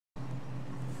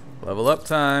Level up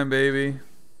time, baby.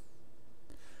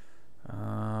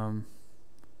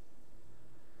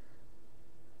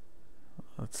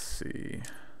 Let's see.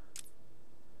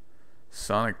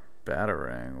 Sonic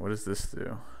Batarang. What does this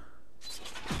do?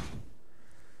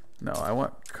 No, I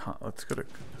want. Let's go to.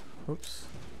 Oops.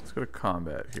 Let's go to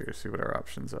combat here. See what our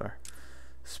options are.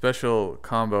 Special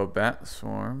combo bat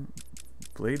swarm,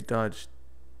 blade dodge,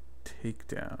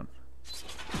 takedown.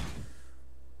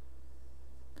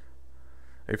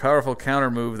 A powerful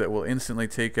counter move that will instantly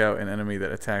take out an enemy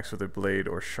that attacks with a blade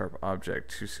or sharp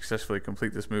object. To successfully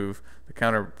complete this move, the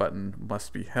counter button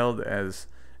must be held as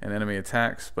an enemy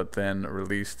attacks, but then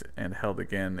released and held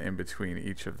again in between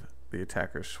each of the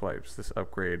attacker's swipes. This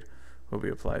upgrade will be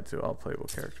applied to all playable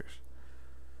characters.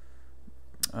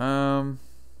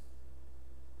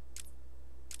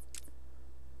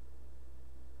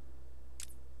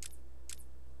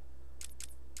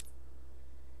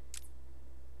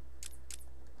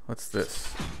 What's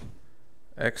this?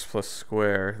 X plus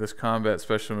square. This combat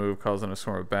special move calls on a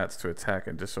swarm of bats to attack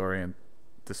and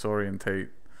disorientate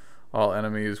all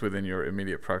enemies within your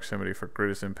immediate proximity. For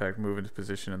greatest impact, move into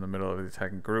position in the middle of the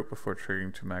attacking group before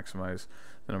triggering to maximize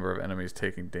the number of enemies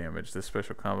taking damage. This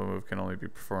special combo move can only be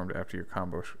performed after your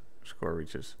combo score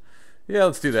reaches. Yeah,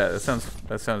 let's do that.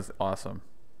 That sounds awesome.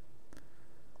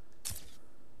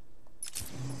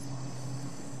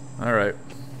 All right.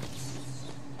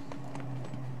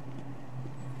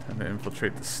 Time to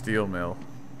infiltrate the steel mill.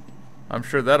 I'm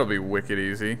sure that'll be wicked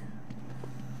easy.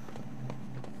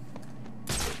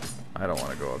 I don't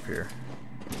want to go up here.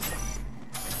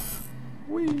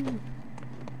 Whee!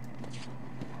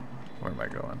 Where am I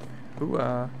going?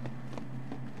 Hoo-ah!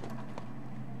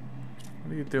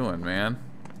 What are you doing, man?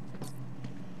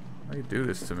 Why do you do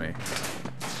this to me?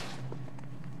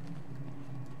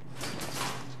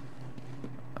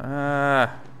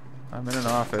 Ah! I'm in an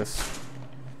office.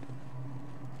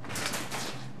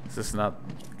 Is this not...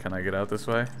 Can I get out this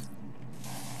way?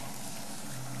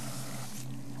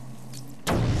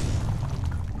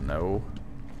 No.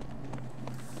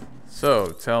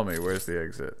 So, tell me, where's the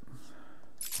exit?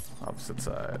 Opposite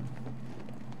side.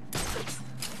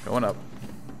 Going up.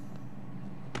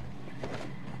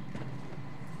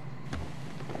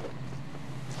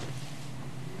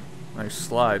 Nice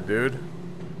slide, dude.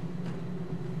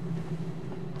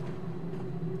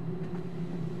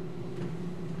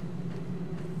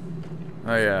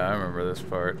 Oh yeah, I remember this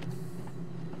part.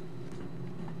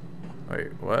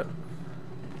 Wait, what?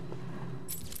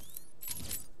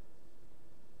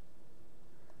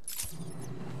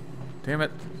 Damn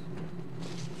it.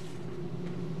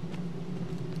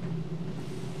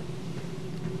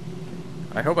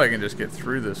 I hope I can just get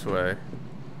through this way.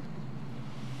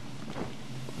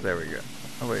 There we go.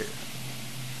 Oh wait.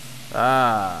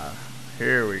 Ah,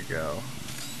 here we go.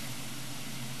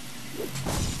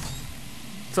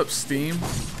 What's up, Steam?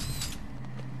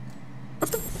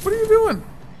 What are you doing?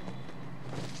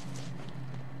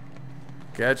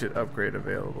 Gadget upgrade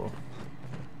available.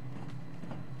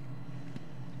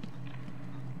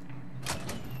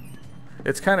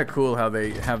 It's kind of cool how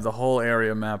they have the whole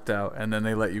area mapped out and then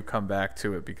they let you come back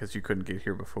to it because you couldn't get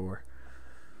here before.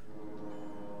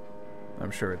 I'm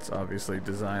sure it's obviously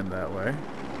designed that way.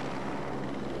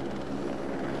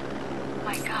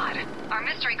 My God, our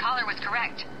mystery caller was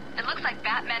correct. It looks like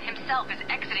Batman himself is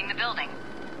exiting the building.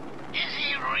 Is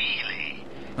he really?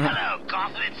 Hello,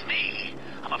 Gotham, it's me.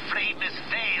 I'm afraid Miss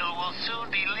Vale will soon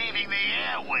be leaving the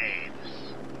airwaves.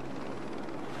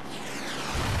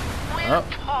 We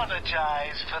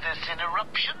apologize for this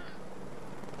interruption.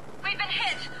 We've been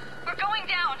hit. We're going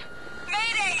down.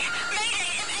 Mayday! Mayday!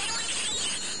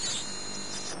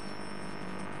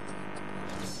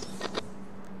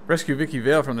 Rescue Vicky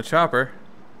Vale from the chopper.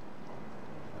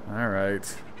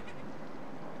 Alright.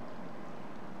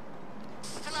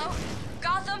 Hello?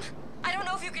 Gotham? I don't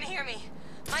know if you can hear me.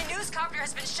 My newscopter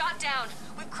has been shot down.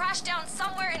 We've crashed down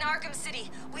somewhere in Arkham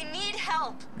City. We need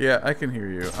help. Yeah, I can hear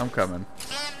you. I'm coming.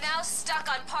 I am now stuck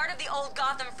on part of the old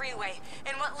Gotham freeway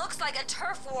in what looks like a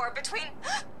turf war between...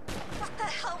 What the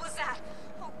hell was that?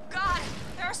 Oh God,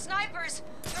 there are snipers.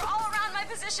 They're all around my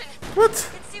position. What?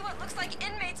 I can see what looks like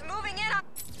inmates moving in.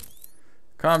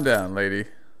 Calm down, lady.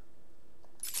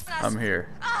 I'm here.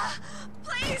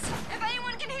 Please, if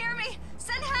anyone can hear me,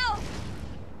 send help.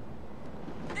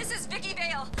 This is Vicky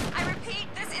Vale. I repeat,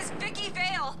 this is Vicky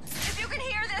Vale. If you can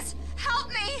hear this, help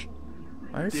me.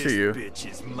 I see you. This bitch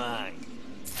is mine.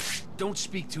 Don't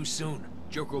speak too soon.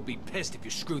 Joker will be pissed if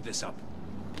you screw this up.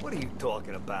 What are you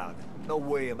talking about? No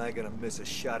way am I gonna miss a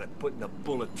shot at putting a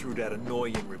bullet through that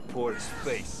annoying reporter's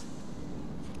face.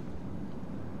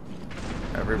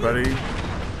 Everybody.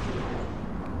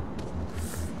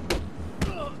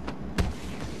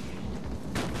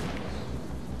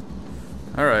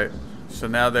 Alright. So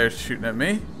now they're shooting at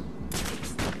me.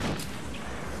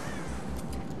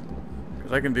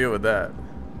 Because I can deal with that.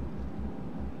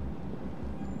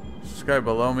 Is this guy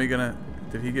below me gonna...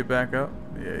 Did he get back up?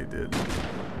 Yeah, he did.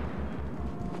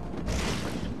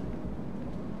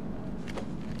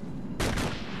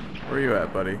 Where are you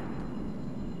at, buddy?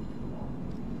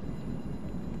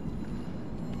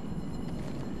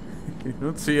 You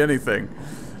don't see anything.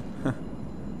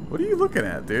 What are you looking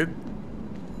at, dude?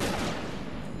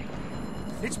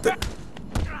 It's back.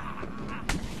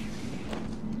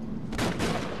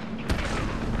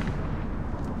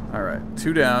 Alright,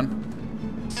 2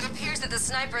 down. It appears that the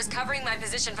snipers covering my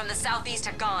position from the southeast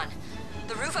have gone.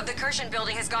 The roof of the Kirshen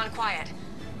building has gone quiet.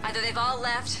 Either they've all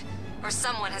left, or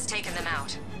someone has taken them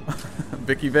out.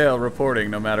 Vicky Vale reporting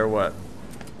no matter what.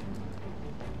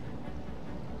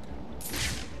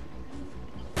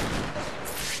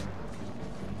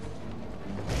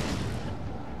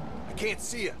 I can't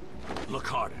see you. Look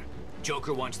harder.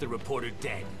 Joker wants the reporter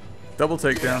dead. Double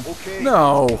takedown. Yeah, okay.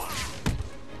 No!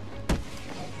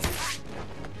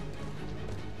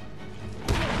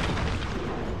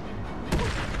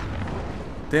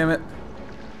 Damn it.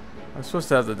 I was supposed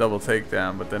to have the double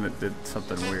takedown, but then it did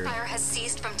something weird. Fire has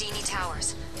ceased from Dini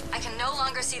Towers. I can no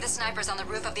longer see the snipers on the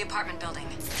roof of the apartment building.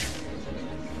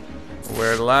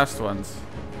 Where are the last ones?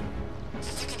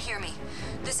 You can hear me.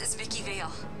 This is Vicky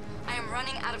Vale. I am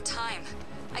running out of time.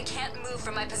 I can't move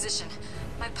from my position.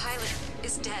 My pilot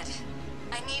is dead.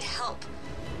 I need help.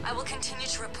 I will continue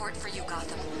to report for you,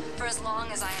 Gotham, for as long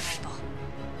as I am able.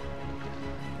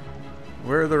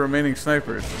 Where are the remaining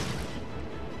snipers?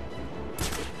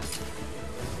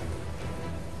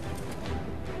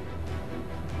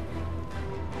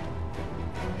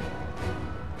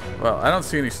 Well, I don't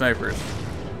see any snipers.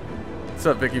 What's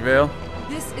up, Vicky Vale?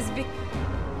 This is Vic.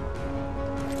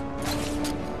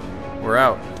 We're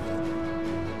out.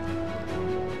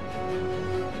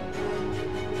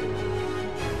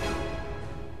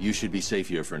 You should be safe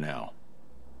here for now.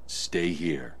 Stay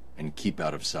here and keep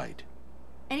out of sight.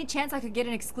 Any chance I could get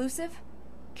an exclusive?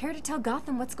 Care to tell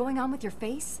Gotham what's going on with your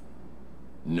face?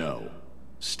 No.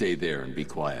 Stay there and be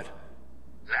quiet.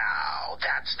 Now,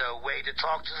 that's no way to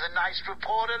talk to the nice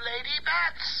reporter, Lady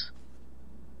Bats.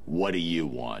 What do you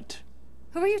want?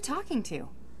 Who are you talking to?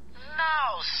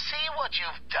 Now, see what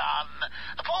you've done.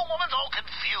 The poor woman's all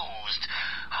confused.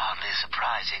 Hardly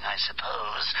surprising, I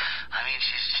suppose. I mean,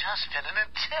 she's just been in a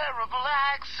terrible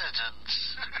accident.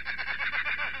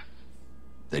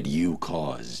 That you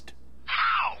caused.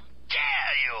 How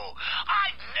dare you?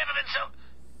 I've never been so...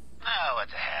 Oh, what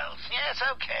the hell? Yes,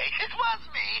 okay, it was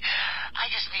me. I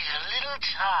just needed a little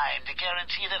time to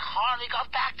guarantee that Harley got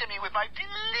back to me with my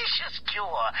delicious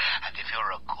cure. And if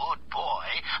you're a good boy,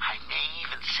 I may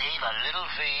even save a little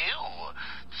for you.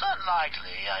 It's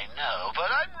unlikely, I know,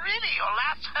 but I'm really your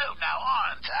last hope now,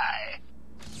 aren't I?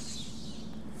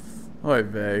 Oy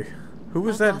vey. Who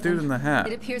was that dude in the hat?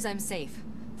 It appears I'm safe.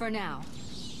 For now.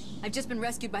 I've just been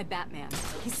rescued by Batman.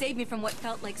 He saved me from what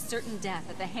felt like certain death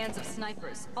at the hands of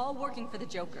snipers, all working for the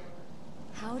Joker.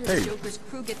 How did the Joker's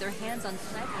crew get their hands on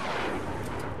snipers?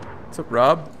 What's up,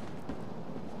 Rob?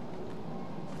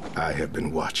 I have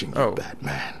been watching you,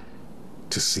 Batman,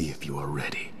 to see if you are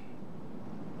ready.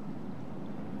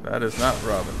 That is not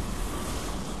Robin.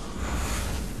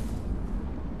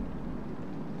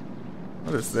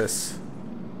 What is this?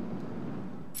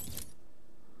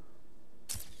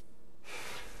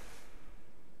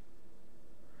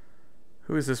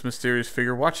 Who is this mysterious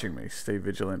figure watching me? Stay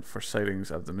vigilant for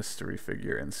sightings of the mystery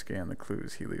figure and scan the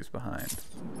clues he leaves behind.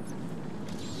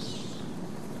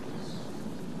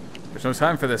 There's no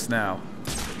time for this now.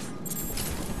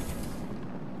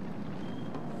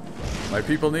 My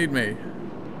people need me.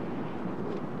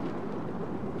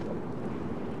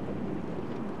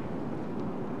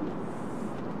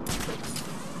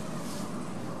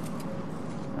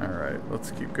 Alright,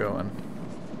 let's keep going.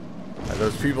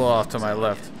 Those people off to my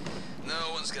left.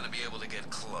 No one's gonna be able to get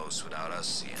close without us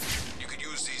seeing. You could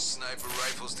use these sniper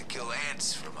rifles to kill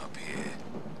ants from up here.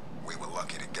 We were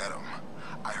lucky to get him.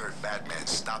 I heard Batman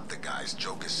stop the guys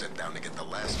Joker sent down to get the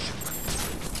last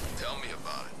shipment. Tell me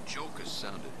about it. Joker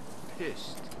sounded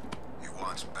pissed. He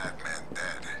wants Batman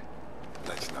dead.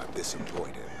 Let's not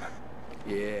disappoint him.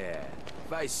 Yeah,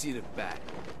 if I see the bat,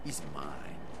 he's mine.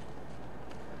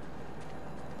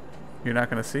 You're not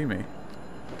gonna see me.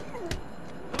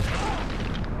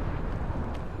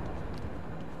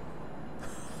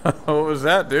 What was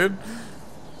that, dude?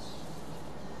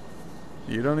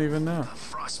 You don't even know.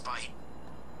 Frostbite.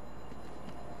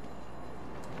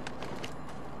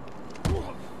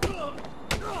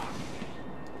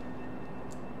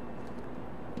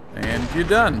 And you're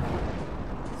done.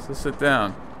 So sit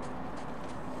down.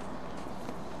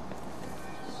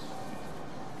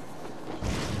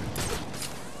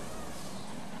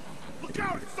 Look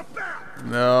out, it's the bat!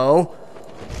 No.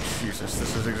 Jesus,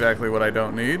 this is exactly what I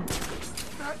don't need.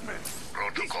 Batman!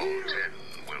 Protocol 10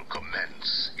 will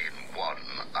commence in 1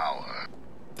 hour.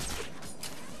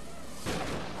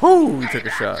 Whoo, we took a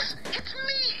shot. It's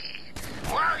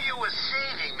me! While you were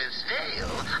saving Miss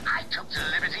Vale, I took the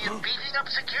liberty of beefing up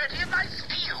security in my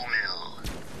steel mill.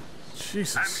 I'm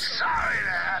Jesus. sorry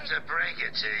to have to break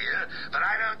it to you, but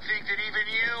I don't think that even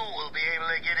you will be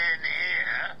able to get in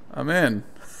here. I'm in.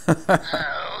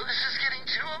 Oh, this is getting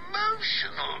too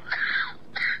emotional.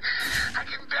 I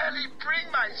can barely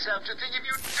bring myself to think of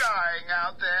you dying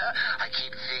out there. I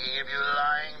keep thinking of you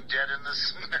lying dead in the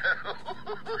snow.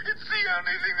 It's the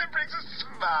only thing that brings a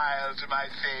smile to my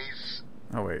face.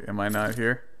 Oh wait, am I not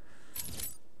here?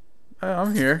 Oh,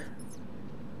 I'm here.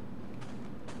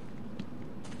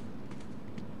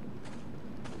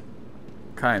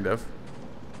 Kind of.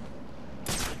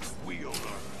 We own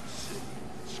Arkham City.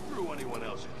 Screw anyone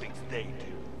else who thinks they do.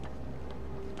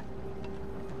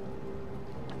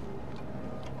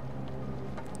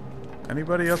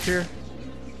 Anybody up here?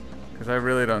 Because I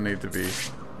really don't need to be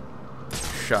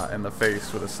shot in the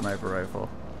face with a sniper rifle.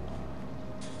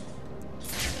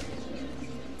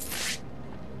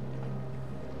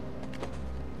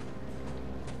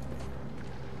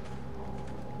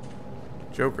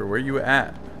 Joker, where you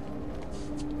at?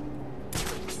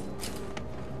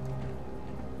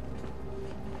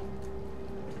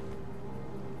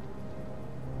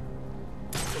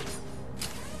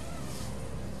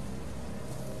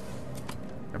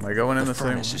 Am I going in the same?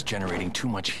 The furnace is generating too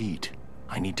much heat.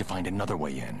 I need to find another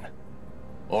way in.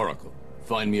 Oracle,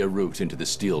 find me a route into the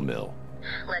steel mill.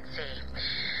 Let's see.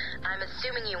 I'm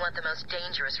assuming you want the most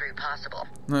dangerous route possible.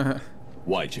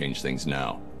 Why change things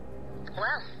now?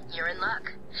 Well, you're in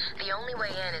luck. The only way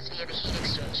in is via the heat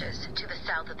exchanges, to the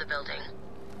south of the building.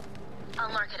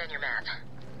 I'll mark it on your map.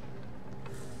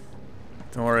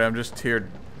 Don't worry, I'm just here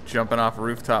jumping off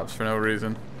rooftops for no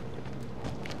reason.